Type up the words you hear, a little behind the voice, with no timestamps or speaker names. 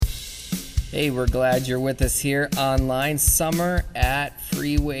Hey, we're glad you're with us here online. Summer at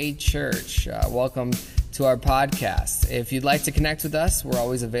FreeWay Church. Welcome to our podcast. If you'd like to connect with us, we're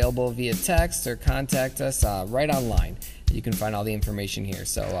always available via text or contact us right online. You can find all the information here.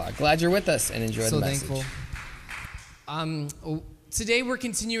 So glad you're with us and enjoy the message. So thankful. Today we're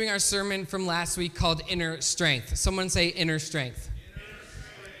continuing our sermon from last week called Inner Strength. Someone say inner strength.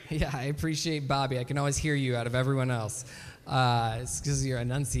 Yeah, I appreciate Bobby. I can always hear you out of everyone else. It's because of your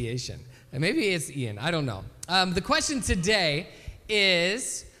enunciation. And maybe it's Ian. I don't know. The question today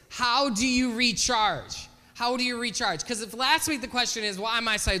is, how do you recharge? How do you recharge? Because if last week the question is, why am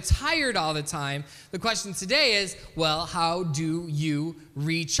I so tired all the time? The question today is, well, how do you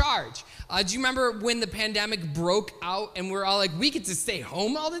recharge? Do you remember when the pandemic broke out and we're all like, we get to stay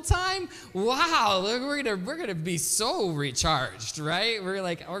home all the time? Wow, we're gonna be so recharged, right? We're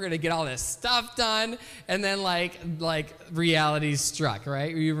gonna get all this stuff done, and then like reality struck,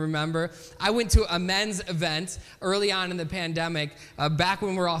 right? You remember? I went to a men's event early on in the pandemic, back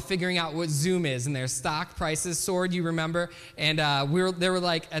when we were all figuring out what Zoom is, and their stock prices soared. You remember? And they were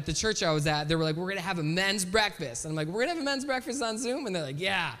like, at the church I was at, they were like, we're gonna have a men's breakfast, and I'm like, we're gonna have a men's breakfast on Zoom, and they're like,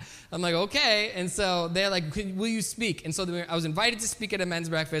 yeah. I'm like, okay. And so they're like, will you speak? And so I was invited to speak at a men's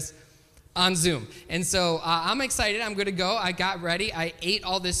breakfast on Zoom. And so I'm excited. I'm going to go. I got ready. I ate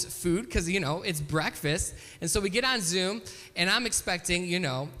all this food because, it's breakfast. And so we get on Zoom, and I'm expecting,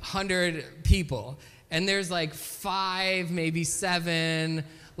 100 people. And there's like 5, maybe 7,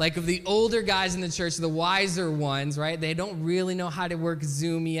 like of the older guys in the church, the wiser ones, right? They don't really know how to work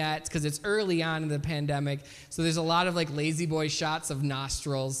Zoom yet because it's early on in the pandemic. So there's a lot of like lazy boy shots of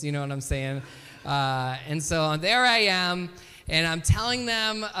nostrils, you know what I'm saying? And so there I am, and I'm telling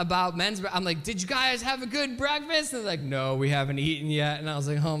them about I'm like, did you guys have a good breakfast? And they're like, no, we haven't eaten yet. And I was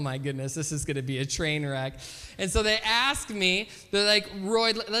like, oh my goodness, this is gonna be a train wreck. And so they asked me, they're like,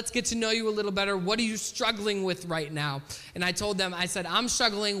 Roy, let's get to know you a little better. What are you struggling with right now? And I told them, I said, I'm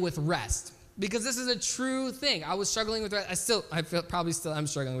struggling with rest. Because this is a true thing. I was struggling with rest. I probably still am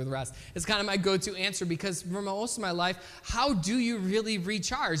struggling with rest. It's kind of my go-to answer because for most of my life, how do you really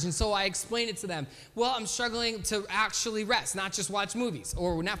recharge? And so I explained it to them. Well, I'm struggling to actually rest, not just watch movies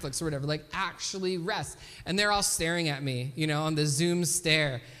or Netflix or whatever, like actually rest. And they're all staring at me, on the Zoom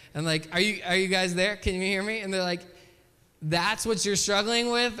stare. And like, are you guys there? Can you hear me? And they're like, that's what you're struggling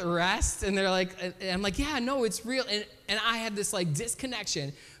with, rest? And they're like, and I'm like, yeah, no, it's real. And I had this like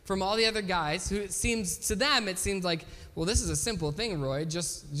disconnection from all the other guys who it seems like, well, this is a simple thing, Roy.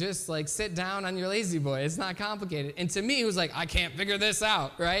 Just like sit down on your lazy boy. It's not complicated. And to me, it was like, I can't figure this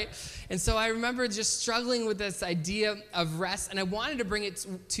out, right? And so I remember just struggling with this idea of rest, and I wanted to bring it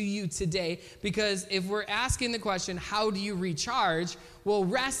to you today because if we're asking the question, how do you recharge? Well,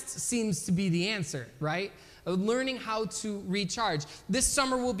 rest seems to be the answer, right? Learning how to recharge. This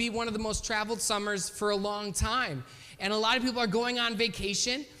summer will be one of the most traveled summers for a long time. And a lot of people are going on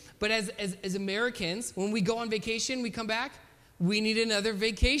vacation, but as Americans, when we go on vacation, we come back, we need another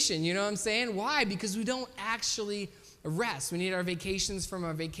vacation. You know what I'm saying? Why? Because we don't actually rest. We need our vacations from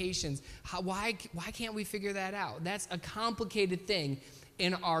our vacations. Why can't we figure that out? That's a complicated thing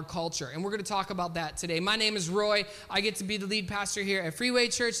in our culture. And we're going to talk about that today. My name is Roy. I get to be the lead pastor here at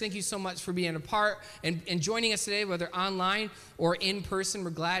FreeWay Church. Thank you so much for being a part and joining us today, whether online or in person. We're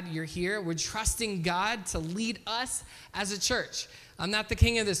glad you're here. We're trusting God to lead us as a church. I'm not the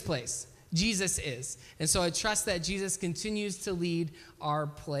king of this place. Jesus is. And so I trust that Jesus continues to lead our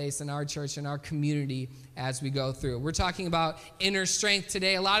place and our church and our community as we go through. We're talking about inner strength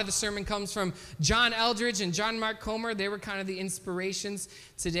today. A lot of the sermon comes from John Eldredge and John Mark Comer. They were kind of the inspirations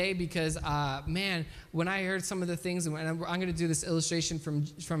today because, when I heard some of the things, and I'm going to do this illustration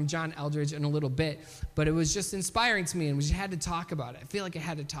from John Eldredge in a little bit, but it was just inspiring to me, and we just had to talk about it. I feel like I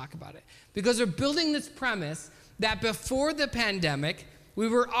had to talk about it because we're building this premise that before the pandemic, we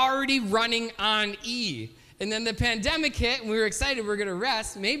were already running on E. And then the pandemic hit, and we were excited we were going to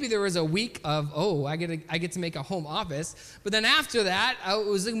rest. Maybe there was a week of, I get to make a home office. But then after that, it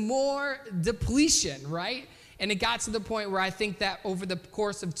was like more depletion, right? And it got to the point where I think that over the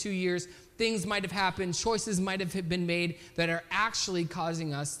course of 2 years, things might have happened, choices might have been made that are actually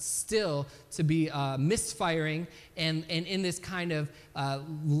causing us still to be misfiring and in this kind of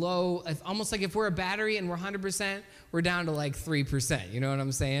low, almost like if we're a battery and we're 100%, we're down to like 3%. You know what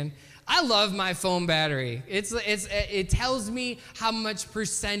I'm saying? I love my phone battery. It tells me how much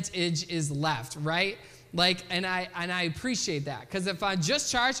percentage is left, right? And I appreciate that because if I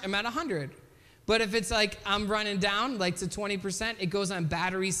just charge, I'm at 100. But if it's like I'm running down like to 20%, it goes on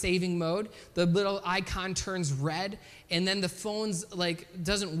battery saving mode. The little icon turns red, and then the phone's like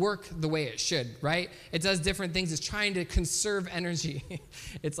doesn't work the way it should, right? It does different things. It's trying to conserve energy.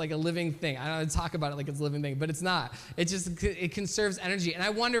 It's like a living thing. I don't want to talk about it like it's a living thing, but it's not. It conserves energy. And I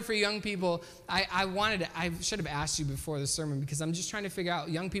wonder for young people, I should have asked you before the sermon, because I'm just trying to figure out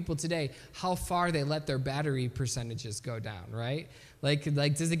young people today, how far they let their battery percentages go down, right? Like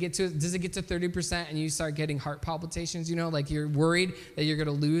does it get to 30% and you start getting heart palpitations, like you're worried that you're going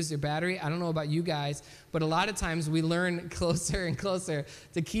to lose your battery? I don't know about you guys, but a lot of times we learn closer and closer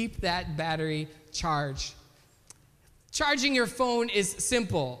to keep that battery charged. Charging your phone is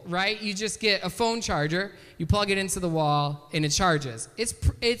simple, right? You just get a phone charger, you plug it into the wall, and it charges.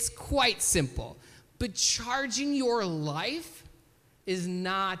 It's quite simple. But charging your life is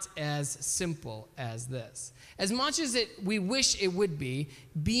not as simple as this. As much as we wish it would be,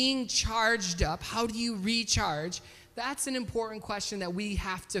 being charged up, how do you recharge? That's an important question that we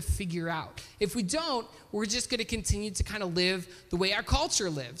have to figure out. If we don't, we're just going to continue to kind of live the way our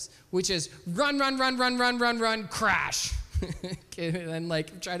culture lives, which is run, crash. Okay, and then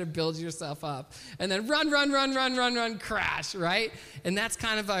like try to build yourself up. And then run, crash, right? And that's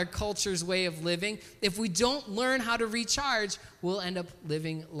kind of our culture's way of living. If we don't learn how to recharge, we'll end up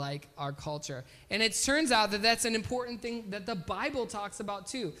living like our culture. And it turns out that that's an important thing that the Bible talks about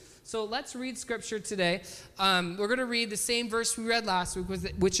too. So let's read scripture today. We're going to read the same verse we read last week,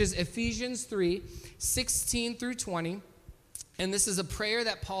 which is Ephesians 3:16 through 20. And this is a prayer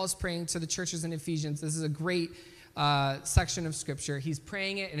that Paul is praying to the churches in Ephesians. This is a great section of scripture. He's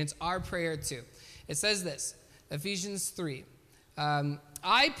praying it, and it's our prayer too. It says this, Ephesians 3.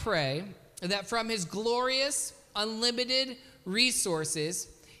 I pray that from his glorious, unlimited resources,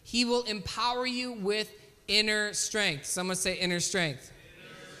 he will empower you with inner strength. Someone say inner strength.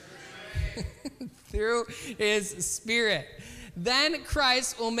 Through his Spirit. Then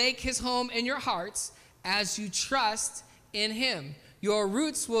Christ will make his home in your hearts as you trust in him. Your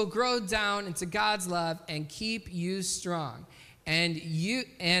roots will grow down into God's love and keep you strong. And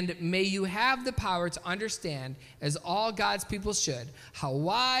may you have the power to understand, as all God's people should, how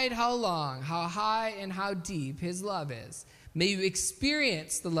wide, how long, how high, and how deep his love is. May you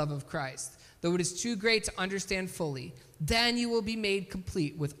experience the love of Christ, though it is too great to understand fully. Then you will be made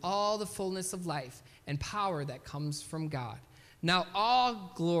complete with all the fullness of life and power that comes from God. Now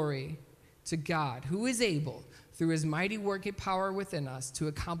all glory to God, who is able, through his mighty working power within us, to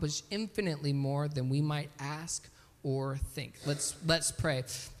accomplish infinitely more than we might ask or think. Let's pray.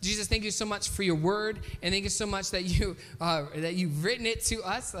 Jesus, thank you so much for your word, and thank you so much that you've written it to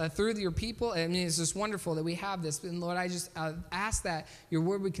us through your people. I mean, it's just wonderful that we have this. And Lord, I just ask that your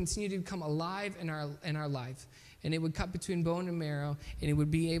word would continue to become alive in our life, and it would cut between bone and marrow, and it would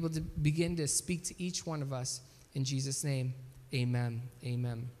be able to begin to speak to each one of us. In Jesus' name, amen.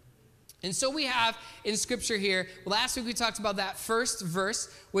 Amen. And so we have in scripture here, last week we talked about that first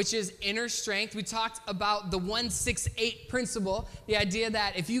verse, which is inner strength. We talked about the 168 principle, the idea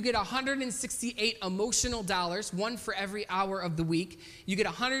that if you get 168 emotional dollars, one for every hour of the week, you get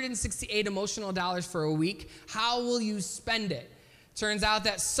 168 emotional dollars for a week, how will you spend it? Turns out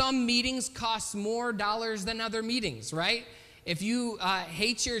that some meetings cost more dollars than other meetings, right? If you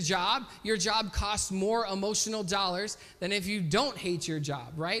hate your job costs more emotional dollars than if you don't hate your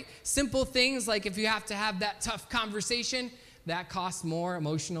job, right? Simple things like if you have to have that tough conversation, that costs more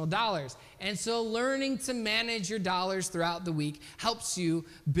emotional dollars. And so learning to manage your dollars throughout the week helps you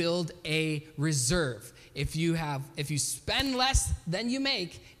build a reserve. If you spend less than you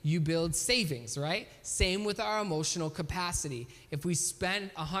make, you build savings, right? Same with our emotional capacity. If we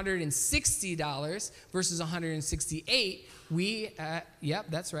spend $160 versus $168,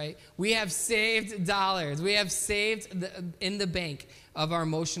 that's right. We have saved dollars. We have saved in the bank of our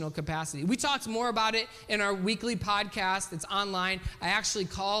emotional capacity. We talked more about it in our weekly podcast. It's online. I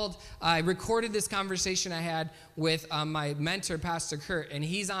recorded this conversation I had with my mentor, Pastor Kurt, and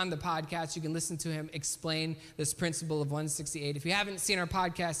he's on the podcast. You can listen to him explain this principle of 168. If you haven't seen our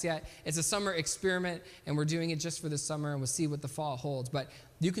podcast yet, it's a summer experiment, and we're doing it just for the summer, and we'll see what the fall holds. But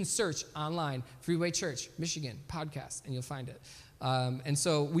you can search online, FreeWay Church, Michigan, podcast, and you'll find it. And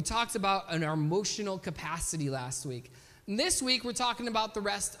so we talked about our emotional capacity last week. And this week, we're talking about the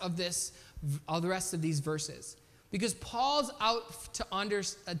rest of these verses. Because Paul's out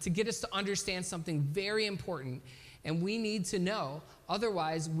to get us to understand something very important, and we need to know.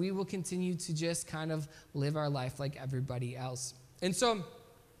 Otherwise, we will continue to just kind of live our life like everybody else. And so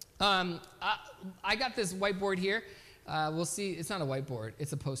I got this whiteboard here. We'll see. It's not a whiteboard.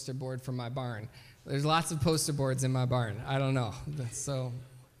 It's a poster board from my barn. There's lots of poster boards in my barn. I don't know. So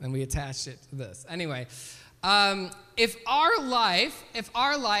and we attached it to this. Anyway, if our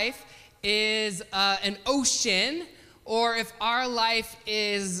life is an ocean, or if our life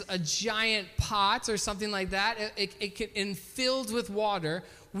is a giant pot or something like that, and filled with water,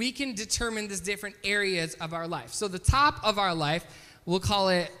 we can determine these different areas of our life. So the top of our life, we'll call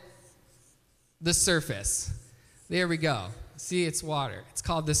it the surface. There we go. See, it's water. It's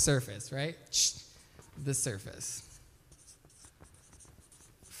called the surface, right? The surface.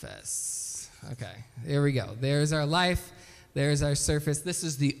 Okay, there we go. There's our life. There's our surface. This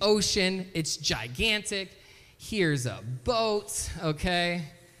is the ocean. It's gigantic. Here's a boat, okay?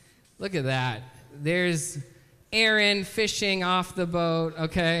 Look at that. There's Aaron fishing off the boat,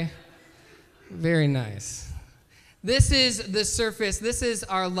 okay? Very nice. This is the surface. This is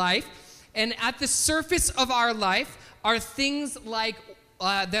our life. And at the surface of our life are things like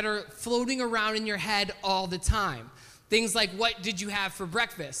that are floating around in your head all the time. Things like, what did you have for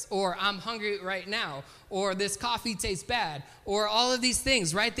breakfast? Or I'm hungry right now. Or this coffee tastes bad. Or all of these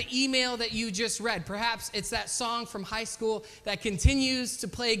things, right? The email that you just read. Perhaps it's that song from high school that continues to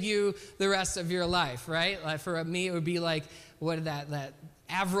plague you the rest of your life, right? Like for me, it would be like, what is that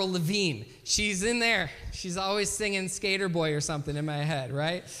Avril Lavigne. She's in there. She's always singing Skater Boy or something in my head,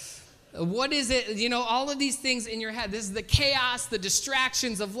 right? What is it? You know, all of these things in your head. This is the chaos, the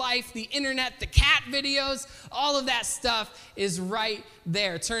distractions of life, the internet, the cat videos, all of that stuff is right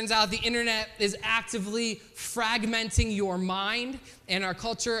there. Turns out the internet is actively fragmenting your mind, and our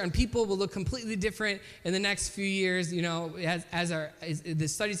culture and people will look completely different in the next few years. You know, as the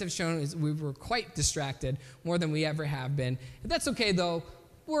studies have shown, we were quite distracted, more than we ever have been. But that's okay, though.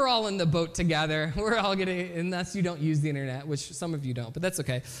 We're all in the boat together. We're all getting, unless you don't use the internet, which some of you don't, but that's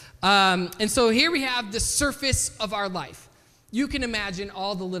okay. And so here we have the surface of our life. You can imagine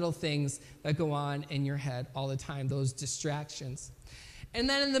all the little things that go on in your head all the time, those distractions. And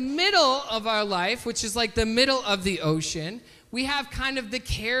then in the middle of our life, which is like the middle of the ocean, we have kind of the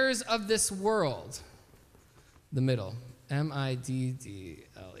cares of this world. The middle,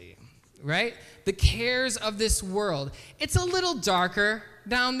 M-I-D-D-L-E, right? The cares of this world. It's a little darker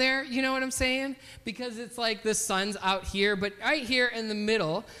down there, you know what I'm saying? Because it's like the sun's out here, but right here in the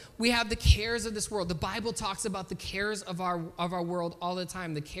middle, we have the cares of this world. The Bible talks about the cares of our world all the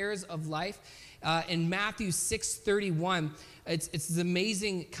time, the cares of life. In Matthew 6:31, it's this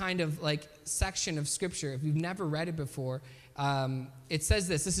amazing kind of like section of scripture. If you've never read it before, it says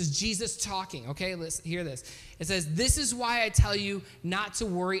this. This is Jesus talking, okay? Let's hear this. It says, "This is why I tell you not to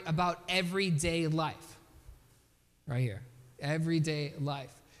worry about everyday life." Right here. Everyday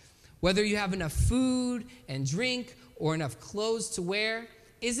life. Whether you have enough food and drink or enough clothes to wear,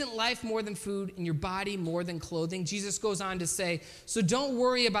 isn't life more than food and your body more than clothing? Jesus goes on to say, so don't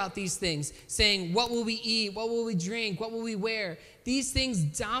worry about these things, saying, what will we eat? What will we drink? What will we wear? These things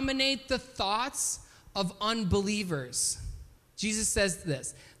dominate the thoughts of unbelievers. Jesus says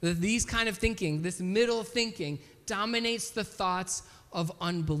this, that these kind of thinking, this middle thinking, dominates the thoughts of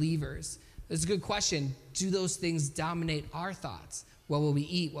unbelievers. It's a good question. Do those things dominate our thoughts? What will we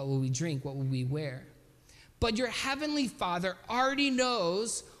eat? What will we drink? What will we wear? But your heavenly Father already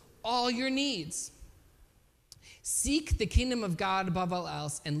knows all your needs. Seek the kingdom of God above all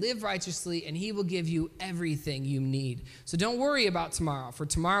else and live righteously, and he will give you everything you need. So don't worry about tomorrow, for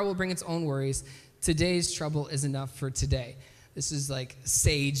tomorrow will bring its own worries. Today's trouble is enough for today. This is like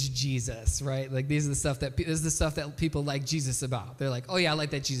sage Jesus, right? Like this is the stuff that people like Jesus about. They're like, oh yeah, I like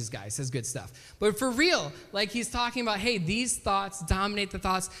that Jesus guy. He says good stuff. But for real, like he's talking about, hey, these thoughts dominate the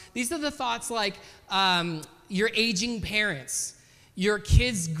thoughts. These are the thoughts like your aging parents, your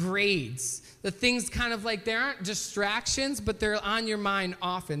kids' grades, the things kind of like they aren't distractions, but they're on your mind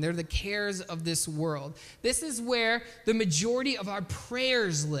often. They're the cares of this world. This is where the majority of our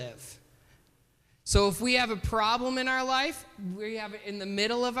prayers live. So if we have a problem in our life, we have it in the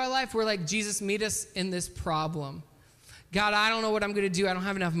middle of our life, we're like, Jesus, meet us in this problem. God, I don't know what I'm going to do. I don't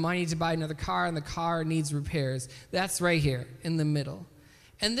have enough money to buy another car, and the car needs repairs. That's right here in the middle.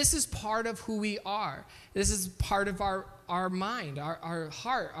 And this is part of who we are. This is part of our mind, our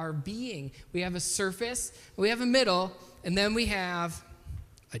heart, our being. We have a surface, we have a middle, and then we have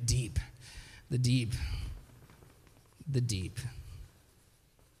a deep, the deep.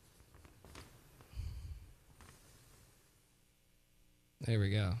 There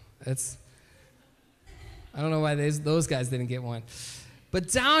we go. I don't know why those guys didn't get one.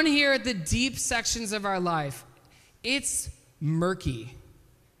 But down here at the deep sections of our life, it's murky.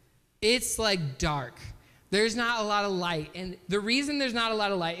 It's like dark. There's not a lot of light. And the reason there's not a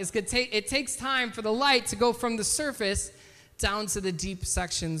lot of light is because it takes time for the light to go from the surface down to the deep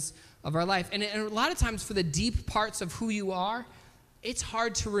sections of our life. And a lot of times for the deep parts of who you are, it's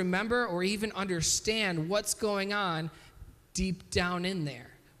hard to remember or even understand what's going on deep down in there.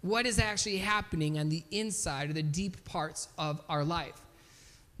 What is actually happening on the inside or the deep parts of our life?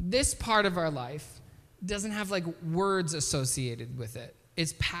 This part of our life doesn't have like words associated with it.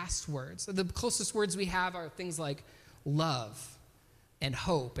 It's past words. The closest words we have are things like love and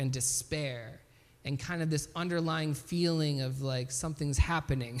hope and despair and kind of this underlying feeling of like something's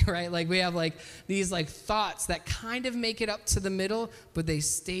happening, right? Like we have like these like thoughts that kind of make it up to the middle, but they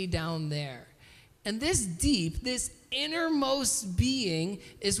stay down there. And this deep, this innermost being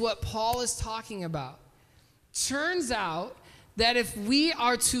is what Paul is talking about. Turns out that if we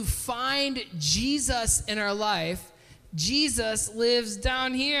are to find Jesus in our life, Jesus lives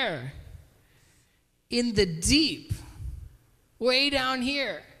down here in the deep, way down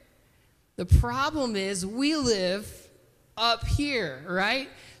here. The problem is we live up here, right?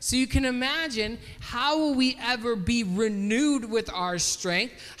 So you can imagine, how will we ever be renewed with our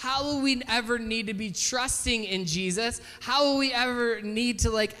strength? How will we ever need to be trusting in Jesus? How will we ever need to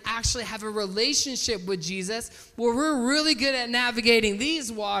like actually have a relationship with Jesus where we're really good at navigating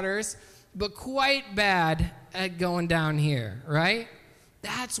these waters, but quite bad at going down here, right?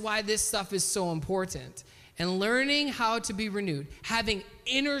 That's why this stuff is so important. And learning how to be renewed, having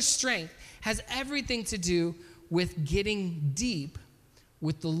inner strength, has everything to do with getting deep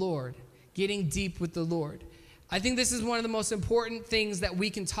with the Lord. Getting deep with the Lord. I think this is one of the most important things that we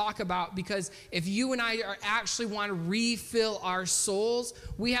can talk about, because if you and I actually want to refill our souls,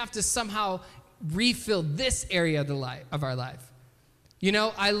 we have to somehow refill this area of our life. You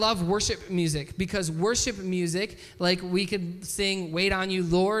know, I love worship music, because worship music, like we could sing "Wait on You,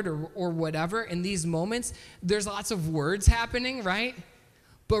 Lord," or whatever. In these moments, there's lots of words happening, right?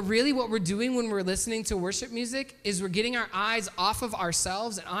 But really what we're doing when we're listening to worship music is we're getting our eyes off of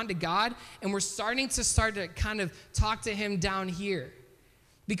ourselves and onto God, and we're starting to kind of talk to him down here.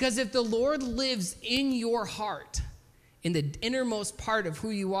 Because if the Lord lives in your heart, in the innermost part of who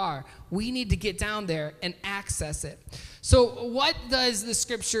you are, we need to get down there and access it. So what does the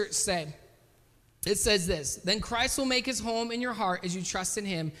scripture say? It says this: then Christ will make his home in your heart as you trust in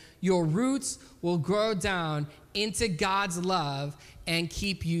him. Your roots will grow down into God's love and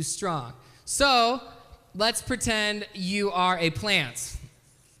keep you strong. So let's pretend you are a plant.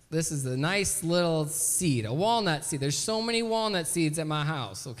 This is a nice little seed, a walnut seed. There's so many walnut seeds at my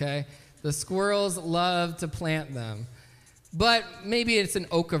house, okay? The squirrels love to plant them. But maybe it's an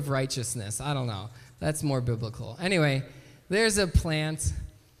oak of righteousness. I don't know. That's more biblical. Anyway, there's a plant.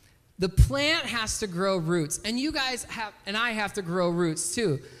 The plant has to grow roots. And you guys have, and I have to grow roots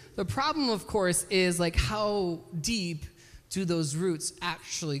too. The problem, of course, is like how deep do those roots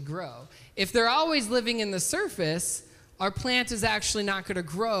actually grow? If they're always living in the surface, our plant is actually not going to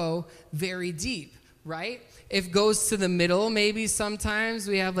grow very deep, right? If it goes to the middle, maybe sometimes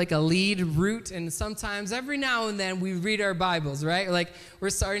we have like a lead root, and sometimes every now and then we read our Bibles, right? Like we're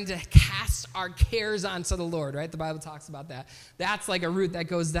starting to cast our cares onto the Lord, right? The Bible talks about that. That's like a root that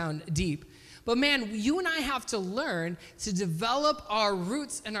goes down deep. But man, you and I have to learn to develop our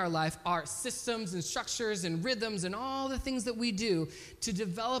roots in our life, our systems and structures and rhythms and all the things that we do, to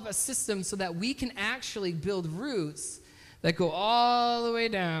develop a system so that we can actually build roots that go all the way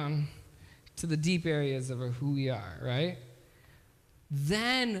down to the deep areas of who we are, right?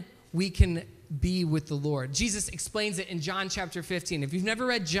 Then we can be with the Lord. Jesus explains it in John chapter 15. If you've never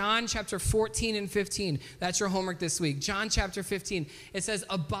read John chapter 14 and 15, that's your homework this week. John chapter 15, it says,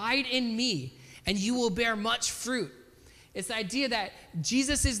 "Abide in me, and you will bear much fruit." It's the idea that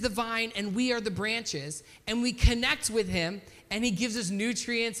Jesus is the vine and we are the branches, and we connect with him, and he gives us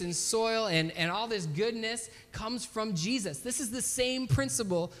nutrients and soil, and all this goodness comes from Jesus. This is the same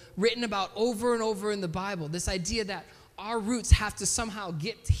principle written about over and over in the Bible, this idea that our roots have to somehow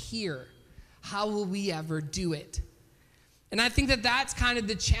get here. How will we ever do it? And I think that that's kind of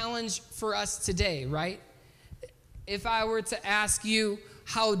the challenge for us today, right? If I were to ask you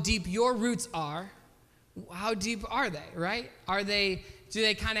how deep your roots are, how deep are they, right? Do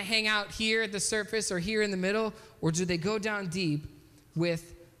they kind of hang out here at the surface or here in the middle, or do they go down deep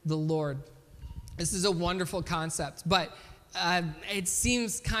with the Lord? This is a wonderful concept, but it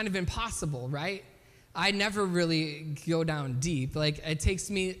seems kind of impossible, right? I never really go down deep. Like, it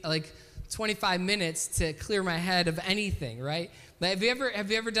takes me like 25 minutes to clear my head of anything, right? But have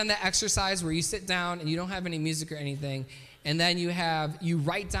you ever done that exercise where you sit down and you don't have any music or anything, and then you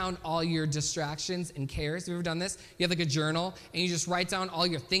write down all your distractions and cares? Have you ever done this? You have like a journal, and you just write down all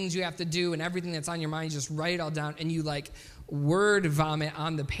your things you have to do and everything that's on your mind. You just write it all down, and you like word vomit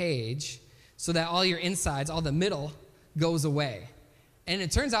on the page so that all your insides, all the middle, goes away. And it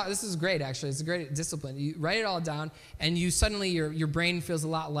turns out, this is great, actually. It's a great discipline. You write it all down, and you suddenly, your brain feels a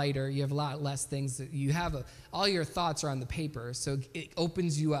lot lighter. You have a lot less things that you have. All your thoughts are on the paper, so it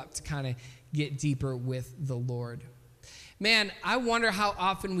opens you up to kind of get deeper with the Lord. Man, I wonder how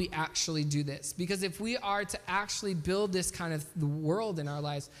often we actually do this. Because if we are to actually build this kind of the world in our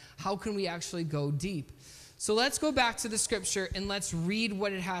lives, how can we actually go deep? So let's go back to the scripture and let's read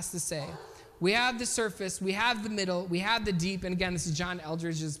what it has to say. We have the surface, we have the middle, we have the deep. And again, this is John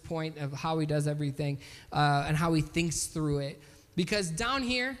Eldridge's point of how he does everything and how he thinks through it. Because down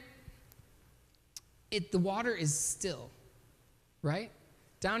here, the water is still, right?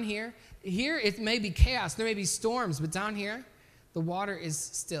 Down here it may be chaos, there may be storms, but down here, the water is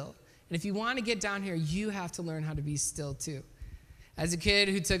still. And if you want to get down here, you have to learn how to be still too. As a kid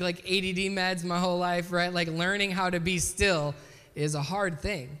who took like ADD meds my whole life, right? Like learning how to be still is a hard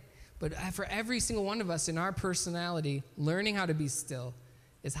thing. But for every single one of us in our personality, learning how to be still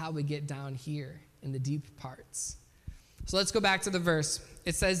is how we get down here in the deep parts. So let's go back to the verse.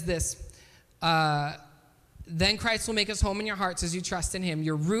 It says this, then Christ will make his home in your hearts as you trust in him.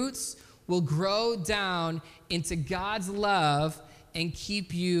 Your roots will grow down into God's love and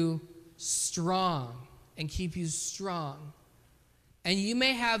keep you strong. And keep you strong. And you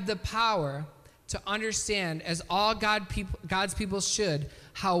may have the power to understand, as all God's people should,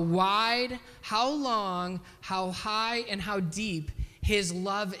 how wide, how long, how high, and how deep his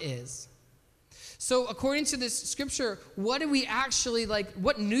love is. So according to this scripture, what do we actually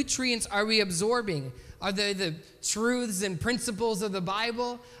what nutrients are we absorbing? Are they the truths and principles of the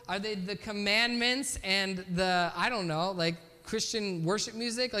Bible? Are they the commandments and the, Christian worship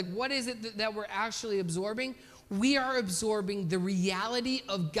music? What is it that we're actually absorbing? We are absorbing the reality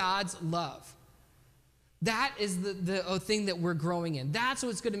of God's love. That is the thing that we're growing in. That's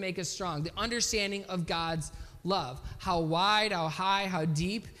what's going to make us strong, the understanding of God's love. How wide, how high, how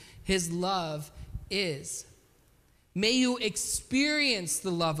deep his love is. May you experience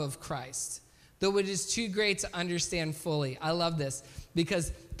the love of Christ, though it is too great to understand fully. I love this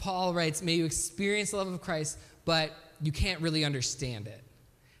because Paul writes, may you experience the love of Christ, but you can't really understand it.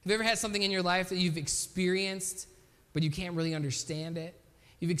 Have you ever had something in your life that you've experienced, but you can't really understand it?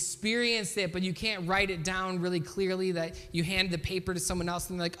 You've experienced it, but you can't write it down really clearly, that you hand the paper to someone else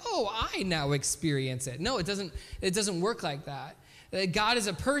and they're like, oh, I now experience it. No, it doesn't work like that. God is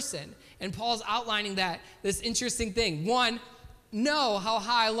a person, and Paul's outlining this interesting thing. One, know how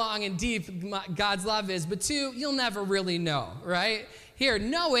high, long, and deep God's love is, but two, you'll never really know, right? Here,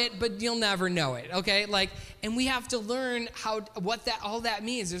 know it, but you'll never know it, okay? And we have to learn what all that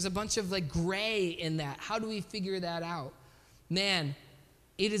means. There's a bunch of gray in that. How do we figure that out? Man,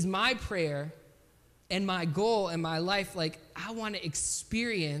 it is my prayer and my goal in my life, I want to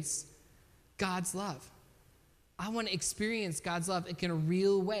experience God's love. I want to experience God's love in a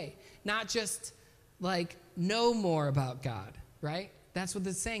real way. Not just know more about God, right? That's what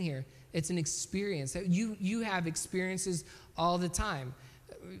it's saying here. It's an experience. You have experiences all the time,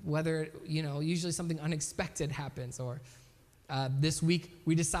 whether, usually something unexpected happens. Or this week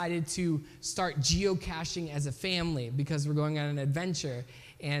we decided to start geocaching as a family because we're going on an adventure.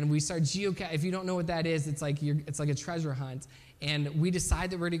 And we start geocaching. If you don't know what that is, it's like a treasure hunt. And we decide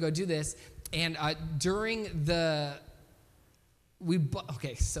that we're going to go do this. And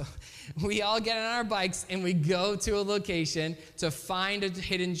so we all get on our bikes and we go to a location to find a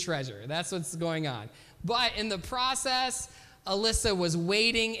hidden treasure. That's what's going on. But in the process, Alyssa was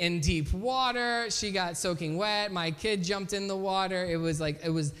wading in deep water. She got soaking wet. My kid jumped in the water. It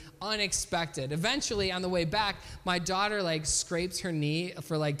was unexpected. Eventually, on the way back, my daughter scrapes her knee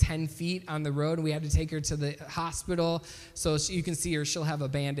for 10 feet on the road, and we had to take her to the hospital. So you can see her. She'll have a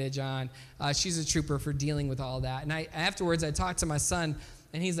bandage on. She's a trooper for dealing with all that. And afterwards, I talked to my son,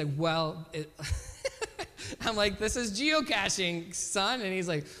 and he's like, well, I'm like, this is geocaching, son. And he's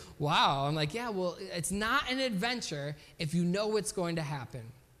like, wow. I'm like, yeah, well, it's not an adventure if you know what's going to happen.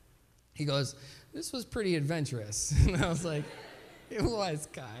 He goes, this was pretty adventurous. And I was like, it was,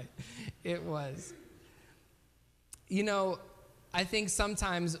 Kai. It was. I think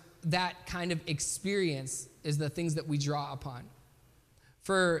sometimes that kind of experience is the things that we draw upon.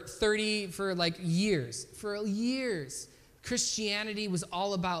 For years, Christianity was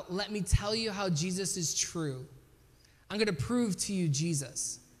all about, let me tell you how Jesus is true. I'm going to prove to you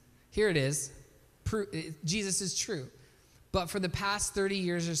Jesus. Here it is. Jesus is true. But for the past 30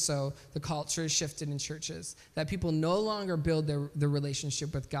 years or so, the culture has shifted in churches, that people no longer build their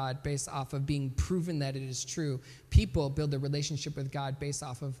relationship with God based off of being proven that it is true. People build their relationship with God based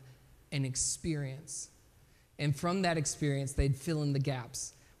off of an experience. And from that experience, they'd fill in the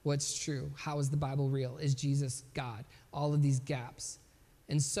gaps. What's true? How is the Bible real? Is Jesus God? All of these gaps.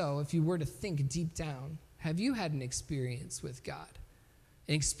 And so if you were to think deep down, have you had an experience with God?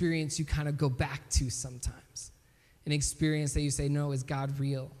 An experience you kind of go back to sometimes. An experience that you say, no, is God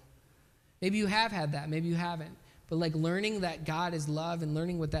real? Maybe you have had that, maybe you haven't. But like learning that God is love and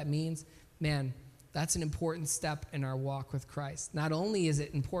learning what that means, man, that's an important step in our walk with Christ. Not only is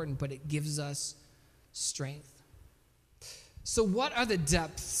it important, but it gives us strength. So what are the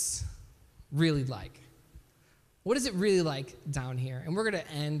depths really like? What is it really like down here? And we're going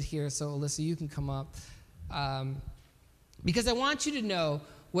to end here, so Alyssa, you can come up. Because I want you to know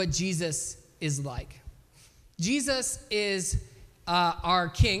what Jesus is like. Jesus is our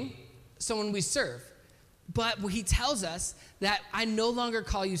king, someone we serve. But he tells us that I no longer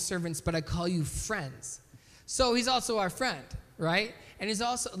call you servants, but I call you friends. So he's also our friend, right? And he's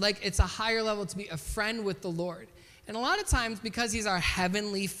also, like, it's a higher level to be a friend with the Lord. And a lot of times, because he's our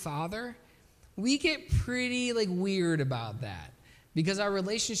heavenly Father, we get pretty, like, weird about that. Because our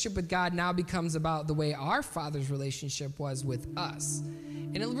relationship with God now becomes about the way our Father's relationship was with us.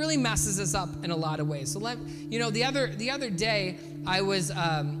 And it really messes us up in a lot of ways. So the other day, I was,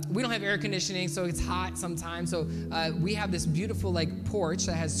 we don't have air conditioning, so it's hot sometimes. So we have this beautiful like porch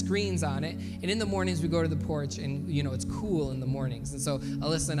that has screens on it. And in the mornings, we go to the porch and, it's cool in the mornings. And so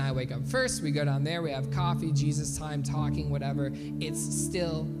Alyssa and I wake up first. We go down there. We have coffee, Jesus time, talking, whatever. It's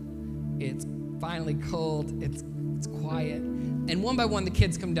still, it's finally cold. It's quiet. And one by one, the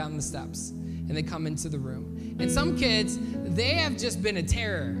kids come down the steps and they come into the room. And some kids, they have just been a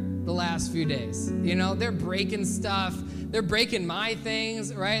terror the last few days. They're breaking stuff. They're breaking my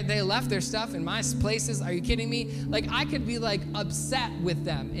things, right? They left their stuff in my places. Are you kidding me? Like, I could be like upset with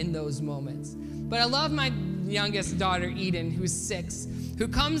them in those moments. But I love my youngest daughter, Eden, who's 6, who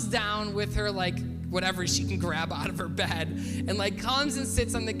comes down with her like whatever she can grab out of her bed and like comes and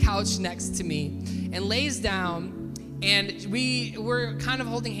sits on the couch next to me and lays down. And we're kind of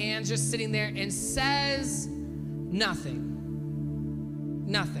holding hands, just sitting there, and says nothing.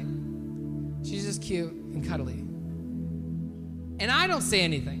 Nothing. She's just cute and cuddly. And I don't say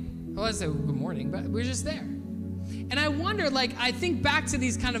anything. Well, I say good morning, but we're just there. And I wonder, I think back to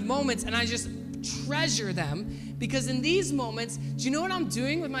these kind of moments, and I just treasure them, because in these moments, do you know what I'm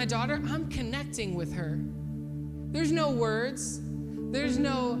doing with my daughter? I'm connecting with her. There's no words. There's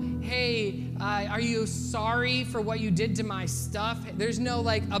no, hey, are you sorry for what you did to my stuff? There's no,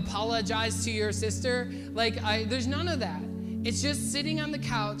 apologize to your sister. There's none of that. It's just sitting on the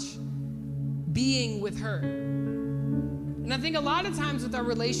couch, being with her. And I think a lot of times with our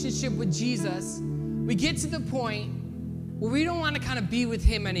relationship with Jesus, we get to the point where we don't want to kind of be with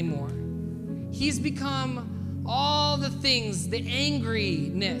him anymore. He's become all the things, the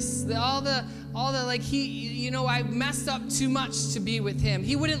angriness, I messed up too much to be with him.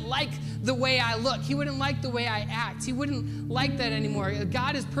 He wouldn't like the way I look. He wouldn't like the way I act. He wouldn't like that anymore.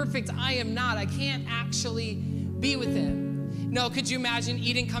 God is perfect. I am not. I can't actually be with him. No, could you imagine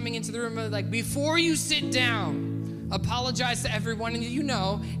Eden coming into the room and before you sit down, apologize to everyone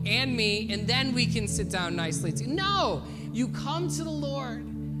and me, and then we can sit down nicely too. No, you come to the Lord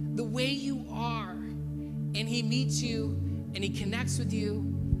the way you are, and he meets you, and he connects with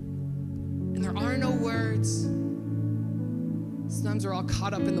you, and there are no words. Sometimes we're all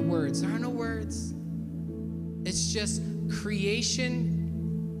caught up in the words. There are no words. It's just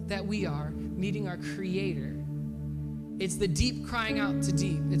creation that we are, meeting our Creator. It's the deep crying out to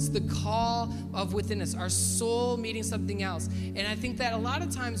deep. It's the call of within us, our soul meeting something else. And I think that a lot of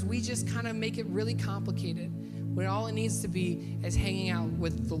times we just kind of make it really complicated when all it needs to be is hanging out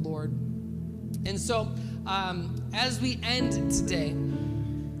with the Lord. And so as we end today,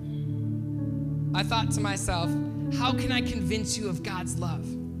 I thought to myself, how can I convince you of God's love?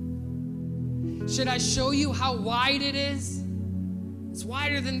 Should I show you how wide it is? It's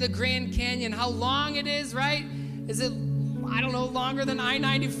wider than the Grand Canyon. How long it is, right? Is it, longer than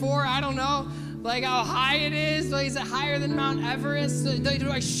I-94? I don't know. How high it is? Is it higher than Mount Everest? Do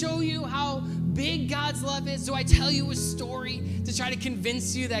I show you how big God's love is? Do I tell you a story to try to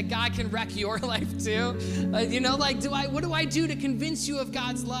convince you that God can wreck your life too? What do I do to convince you of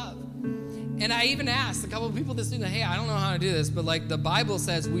God's love? And I even asked a couple of people this week, hey, I don't know how to do this, but the Bible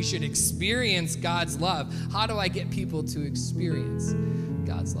says we should experience God's love. How do I get people to experience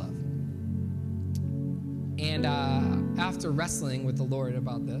God's love? And after wrestling with the Lord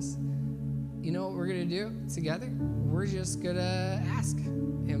about this, you know what we're going to do together? We're just going to ask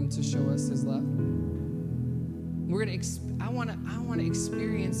him to show us his love. I want to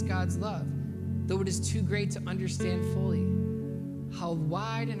experience God's love, though it is too great to understand fully how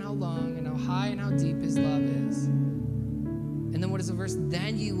wide and how long and how high and how deep his love is. And then what is the verse?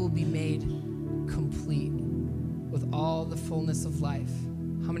 Then you will be made complete with all the fullness of life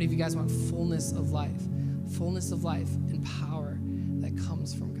How many of you guys want fullness of life? Fullness of life and power that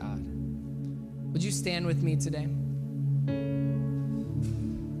comes from God. Would you stand with me today?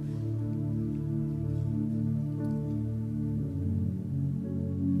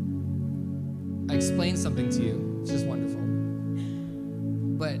 I explained something to you, which is wonderful.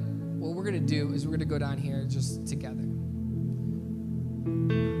 But what we're going to do is we're going to go down here just together.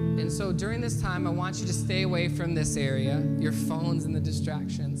 And so during this time, I want you to stay away from this area, your phones and the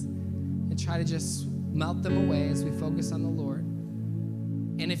distractions, and try to just melt them away as we focus on the Lord.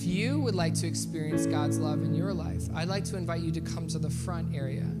 And if you would like to experience God's love in your life, I'd like to invite you to come to the front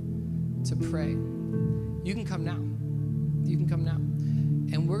area to pray. You can come now. You can come now.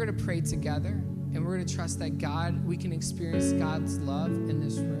 And we're going to pray together, and we're going to trust that we can experience God's love in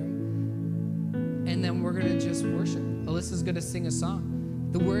this room. And then we're going to just worship. Alyssa's going to sing a song.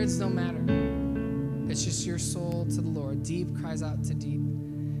 The words don't matter. It's just your soul to the Lord. Deep cries out to deep.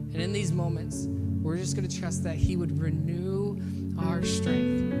 And in these moments, we're just going to trust that he would renew our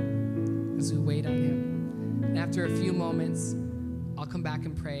strength as we wait on him. And after a few moments, I'll come back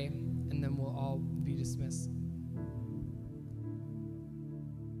and pray, and then we'll all be dismissed.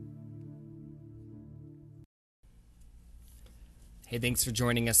 Hey, thanks for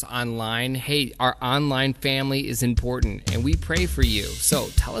joining us online. Hey, our online family is important, and we pray for you. So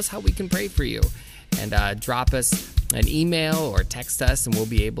tell us how we can pray for you. And drop us an email or text us, and we'll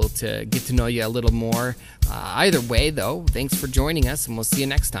be able to get to know you a little more. Either way, though, thanks for joining us, and we'll see you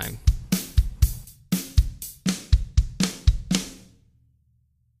next time.